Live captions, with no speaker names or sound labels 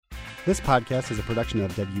This podcast is a production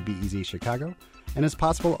of WBEZ Chicago and is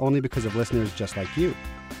possible only because of listeners just like you.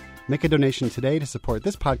 Make a donation today to support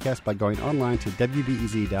this podcast by going online to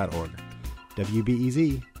WBEZ.org.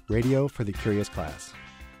 WBEZ, radio for the curious class.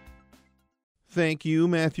 Thank you,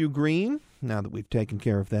 Matthew Green. Now that we've taken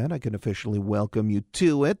care of that, I can officially welcome you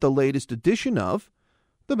to it, the latest edition of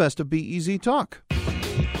the Best of BEZ Talk.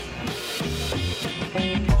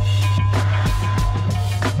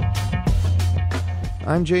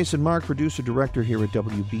 I'm Jason Mark, producer-director here at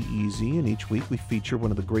WBEZ, and each week we feature one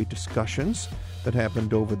of the great discussions that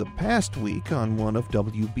happened over the past week on one of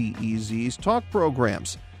WBEZ's talk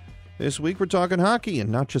programs. This week we're talking hockey, and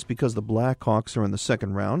not just because the Blackhawks are in the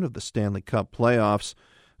second round of the Stanley Cup playoffs.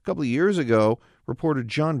 A couple of years ago, reporter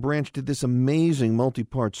John Branch did this amazing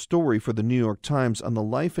multi-part story for the New York Times on the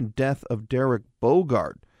life and death of Derek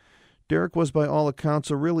Bogard. Derek was, by all accounts,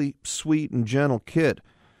 a really sweet and gentle kid.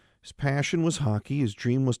 His passion was hockey, his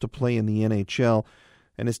dream was to play in the NHL,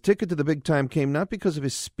 and his ticket to the big time came not because of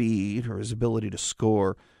his speed or his ability to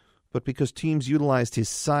score, but because teams utilized his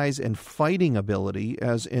size and fighting ability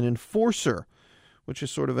as an enforcer, which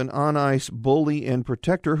is sort of an on-ice bully and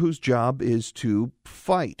protector whose job is to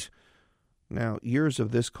fight. Now, years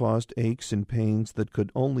of this caused aches and pains that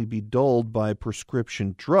could only be dulled by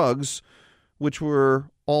prescription drugs, which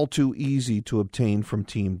were all too easy to obtain from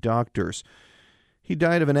team doctors. He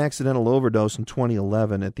died of an accidental overdose in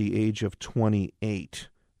 2011 at the age of 28.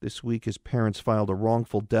 This week, his parents filed a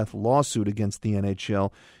wrongful death lawsuit against the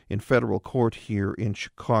NHL in federal court here in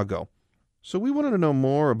Chicago. So we wanted to know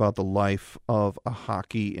more about the life of a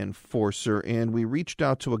hockey enforcer, and we reached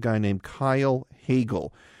out to a guy named Kyle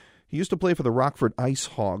Hagel. He used to play for the Rockford Ice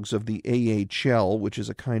Hogs of the AHL, which is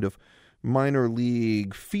a kind of minor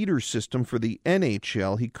league feeder system for the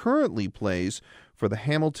NHL. He currently plays for the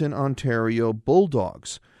Hamilton, Ontario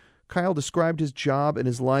Bulldogs. Kyle described his job and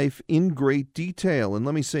his life in great detail, and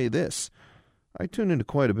let me say this. I tune into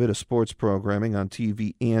quite a bit of sports programming on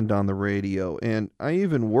TV and on the radio, and I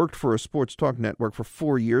even worked for a sports talk network for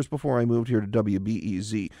 4 years before I moved here to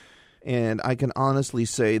WBEZ. And I can honestly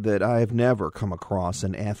say that I have never come across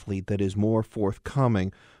an athlete that is more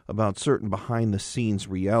forthcoming about certain behind-the-scenes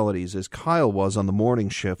realities as Kyle was on the morning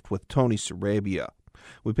shift with Tony Sarabia.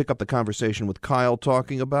 We pick up the conversation with Kyle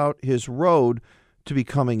talking about his road to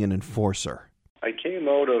becoming an enforcer. I came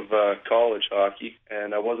out of college hockey,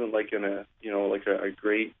 and I wasn't like a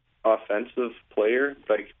great offensive player.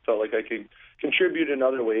 But I felt like I could contribute in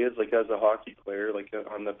other ways, like as a hockey player, like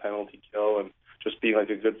on the penalty kill and just being like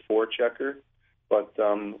a good forechecker. But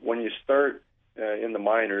when you start in the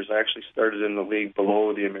minors, I actually started in the league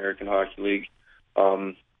below the American Hockey League.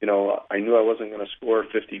 I knew I wasn't going to score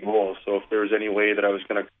 50 goals, so if there was any way that I was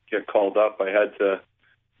going to get called up, I had to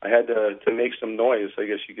make some noise, I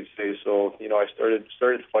guess you could say. So, I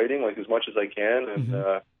started fighting like as much as I can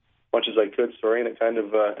and much as I could, and it kind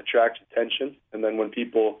of attracts attention. And then when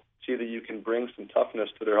people see that you can bring some toughness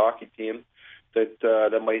to their hockey team,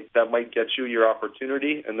 that might get you your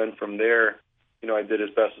opportunity. And then from there, I did as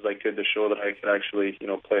best as I could to show that I could actually,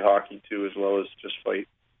 play hockey too, as well as just fight.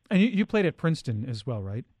 And you played at Princeton as well,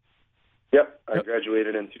 right? Yep, I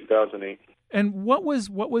graduated in 2008. And what was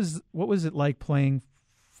it like playing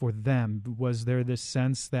for them? Was there this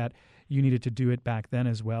sense that you needed to do it back then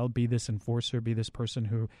as well? Be this enforcer, be this person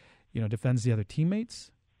who, defends the other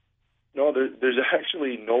teammates? No, there's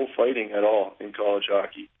actually no fighting at all in college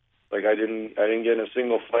hockey. Like I didn't get in a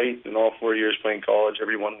single fight in all 4 years playing college.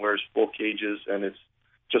 Everyone wears full cages, and it's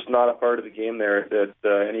just not a part of the game there that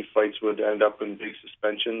any fights would end up in big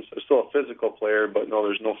suspensions. I'm still a physical player, but no,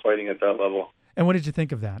 there's no fighting at that level. And what did you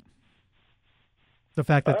think of that? The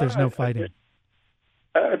fact that there's no fighting?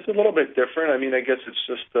 It's a little bit different. I mean, I guess it's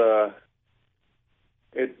just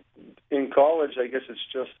in college. I guess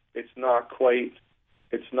it's not quite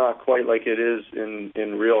like it is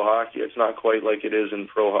in real hockey. It's not quite like it is in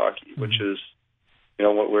pro hockey, which is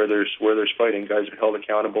where there's fighting. Guys are held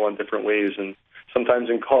accountable in different ways, and sometimes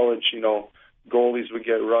in college, goalies would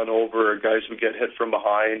get run over, or guys would get hit from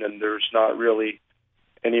behind, and there's not really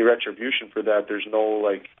any retribution for that. There's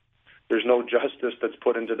no justice that's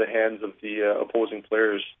put into the hands of the opposing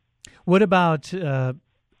players. What about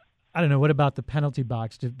what about the penalty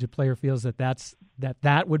box? Do player feels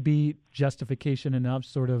that would be justification enough?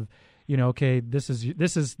 Sort of, okay, this is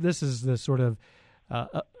the sort of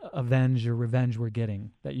avenge or revenge we're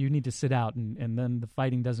getting, that you need to sit out, and then the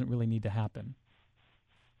fighting doesn't really need to happen.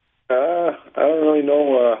 I don't really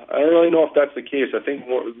know. I don't really know if that's the case. I think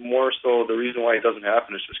more so the reason why it doesn't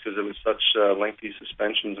happen is just because it was such lengthy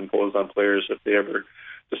suspensions imposed on players if they ever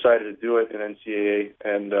decided to do it in NCAA,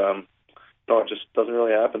 and it just doesn't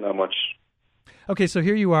really happen that much. Okay, so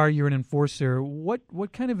here you are. You're an enforcer.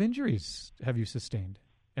 What kind of injuries have you sustained,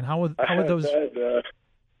 and how are those?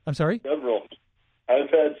 I'm sorry. Several. I've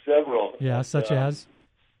had several. Yeah, such as.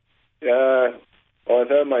 Yeah. Well,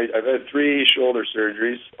 I've had 3 shoulder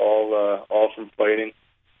surgeries, all from fighting.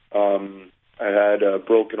 I had a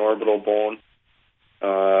broken orbital bone.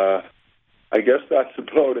 I guess that's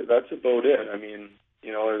about it. I mean,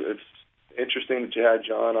 it's interesting that you had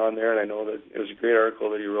John on there, and I know that it was a great article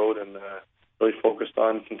that he wrote and really focused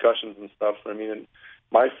on concussions and stuff. I mean, in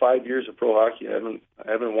my 5 years of pro hockey, I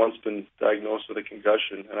haven't once been diagnosed with a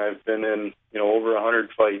concussion, and I've been in over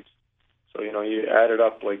 100 fights. So you add it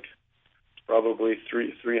up, like probably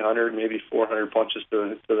 300, maybe 400 punches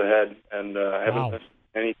to the head, and I haven't missed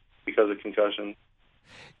any because of concussion.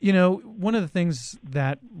 One of the things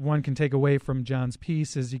that one can take away from John's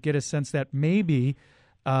piece is you get a sense that maybe,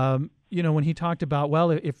 when he talked about,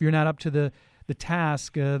 well, if you're not up to the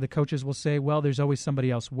task, the coaches will say, well, there's always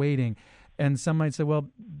somebody else waiting. And some might say, well,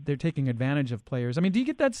 they're taking advantage of players. I mean, do you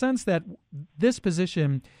get that sense that this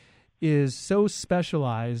position is so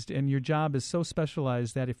specialized and your job is so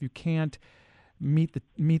specialized that if you can't meet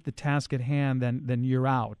the task at hand, then you're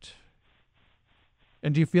out?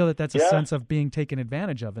 And do you feel that that's a sense of being taken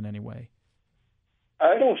advantage of in any way?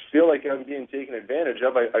 I don't feel like I'm being taken advantage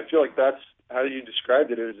of. I feel like that's how you described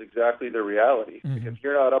it is exactly the reality. Mm-hmm. Like if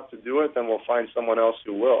you're not up to do it, then we'll find someone else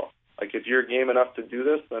who will. Like if you're game enough to do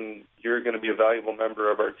this, then you're going to be a valuable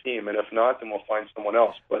member of our team. And if not, then we'll find someone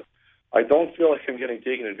else. But I don't feel like I'm getting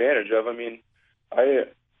taken advantage of. I mean,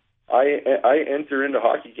 I enter into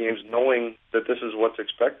hockey games knowing that this is what's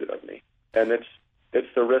expected of me, and it's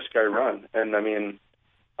the risk I run. And I mean,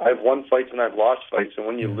 I've won fights and I've lost fights, and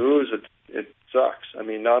when you lose, it sucks. I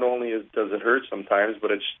mean, not only does it hurt sometimes, but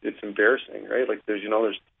it's embarrassing, right? Like there's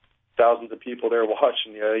thousands of people there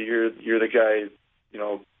watching. You're the guy,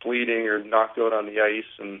 bleeding or knocked out on the ice,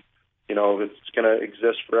 and it's going to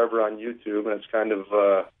exist forever on YouTube, and it's kind of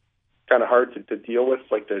hard to deal with,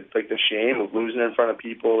 like the shame of losing in front of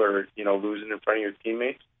people or losing in front of your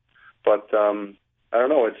teammates. But I don't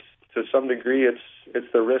know. It's to some degree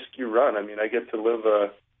it's the risk you run. I mean, I get to live a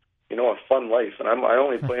fun life, and I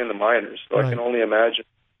only play in the minors, so right. I can only imagine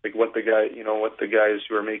like what the guys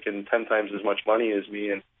who are making 10 times as much money as me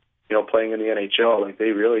and playing in the NHL, like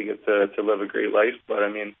they really get to live a great life. But I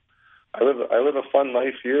mean, I live a fun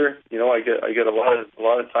life here. I get a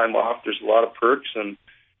lot of time off. There's a lot of perks, and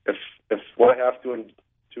if what I have to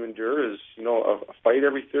endure is a fight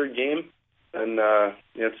every third game, then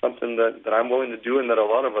it's something that I'm willing to do, and that a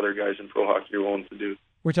lot of other guys in pro hockey are willing to do.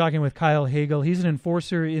 We're talking with Kyle Hagel. He's an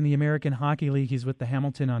enforcer in the American Hockey League. He's with the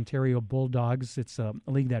Hamilton, Ontario Bulldogs. It's a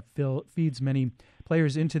league that feeds many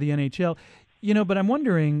players into the NHL. But I'm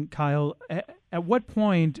wondering, Kyle, at what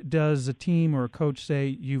point does a team or a coach say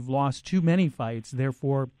you've lost too many fights,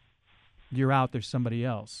 therefore you're out, there's somebody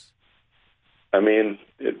else? I mean,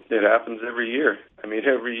 it happens every year. I mean,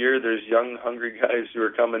 every year there's young, hungry guys who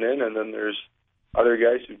are coming in, and then there's other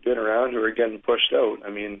guys who've been around who are getting pushed out.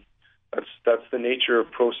 I mean, that's the nature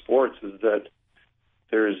of pro sports, is that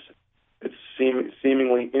it's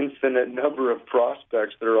seemingly infinite number of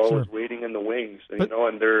prospects that are always waiting in the wings, and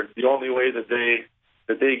they're the only way that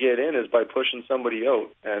they get in is by pushing somebody out.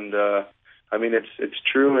 And I mean, it's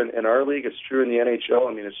true in our league. It's true in the NHL.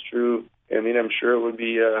 I mean, it's true. I mean, I'm sure it would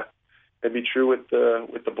be it'd be true with the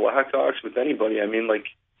Blackhawks, with anybody. I mean, like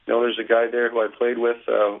there's a guy there who I played with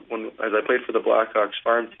as I played for the Blackhawks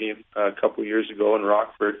farm team a couple years ago in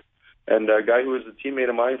Rockford. And a guy who was a teammate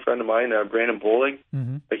of mine, friend of mine, Brandon Bowling,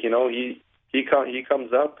 like he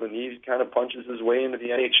comes up and he kind of punches his way into the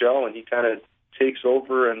NHL, and he kind of takes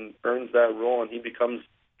over and earns that role, and he becomes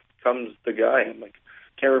the guy. And like,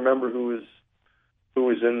 can't remember who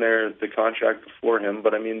was in there the contract before him,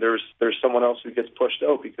 but I mean, there's someone else who gets pushed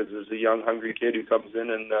out because there's a young, hungry kid who comes in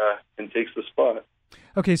and takes the spot.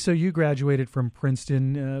 Okay, so you graduated from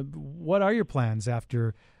Princeton. What are your plans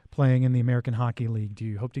after playing in the American Hockey League? Do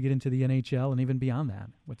you hope to get into the NHL and even beyond that?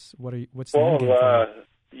 What's the end game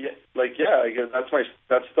for you? I guess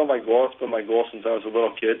that's still my goal. It's been my goal since I was a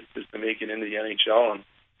little kid, is to make it into the NHL, and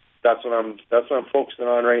that's what I'm focusing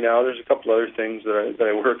on right now. There's a couple other things that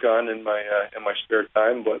I work on in my spare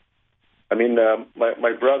time, but I mean,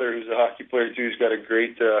 my brother, who's a hockey player too, he's got a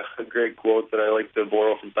great quote that I like to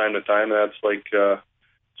borrow from time to time. And that's like, so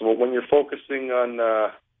when you're focusing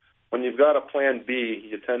on when you've got a plan B,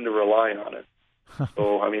 you tend to rely on it.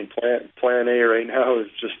 So, I mean, plan A right now is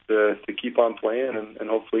just to keep on playing and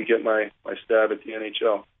hopefully get my stab at the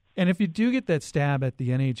NHL. And if you do get that stab at the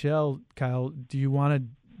NHL, Kyle, do you want to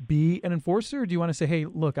be an enforcer, or do you want to say, hey,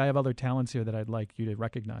 look, I have other talents here that I'd like you to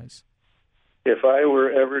recognize? if I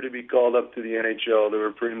were ever to be called up to the NHL, there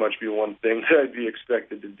would pretty much be one thing that I'd be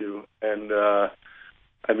expected to do. And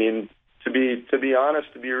I mean, to be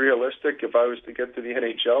honest, to be realistic, if I was to get to the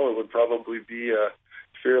NHL, it would probably be a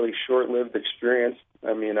fairly short-lived experience.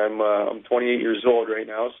 I mean, I'm 28 years old right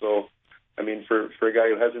now, so I mean, for a guy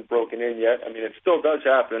who hasn't broken in yet, I mean, it still does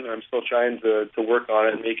happen. I'm still trying to work on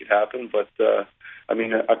it and make it happen. But I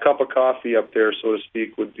mean, a cup of coffee up there, so to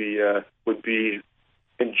speak, would be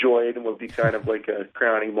enjoyed and would be kind of like a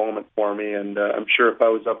crowning moment for me. And I'm sure if I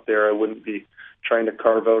was up there, I wouldn't be trying to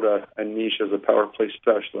carve out a niche as a power play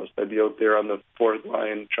specialist. I'd be out there on the fourth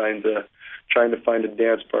line trying to find a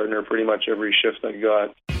dance partner pretty much every shift I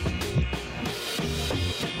got.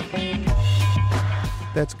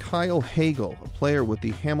 That's Kyle Hagel, a player with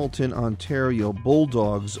the Hamilton, Ontario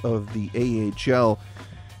Bulldogs of the AHL.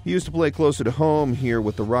 He used to play closer to home here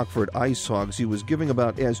with the Rockford Ice Hogs. He was giving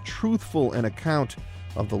about as truthful an account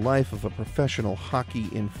of the life of a professional hockey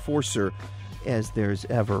enforcer as there's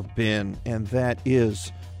ever been. And that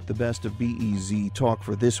is the Best of BEZ talk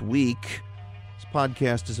for this week. This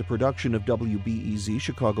podcast is a production of WBEZ,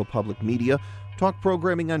 Chicago Public Media. Talk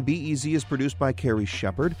programming on BEZ is produced by Carrie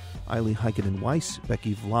Shepard, Eiley Heikkinen-Weiss,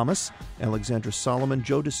 Becky Vlamas, Alexandra Solomon,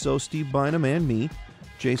 Joe DeSo, Steve Bynum, and me,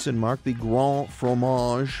 Jason Mark. The grand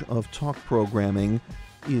fromage of talk programming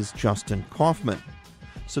is Justin Kaufman.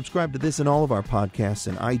 Subscribe to this and all of our podcasts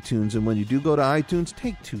in iTunes, and when you do go to iTunes,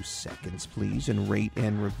 take 2 seconds, please, and rate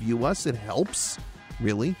and review us. It helps.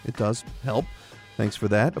 Really, it does help. Thanks for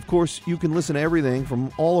that. Of course, you can listen to everything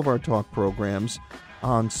from all of our talk programs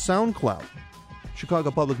on SoundCloud.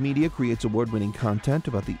 Chicago Public Media creates award-winning content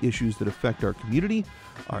about the issues that affect our community,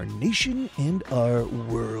 our nation, and our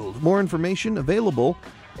world. More information available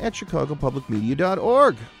at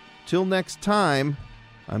chicagopublicmedia.org. Till next time,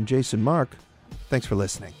 I'm Jason Mark. Thanks for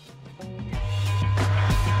listening.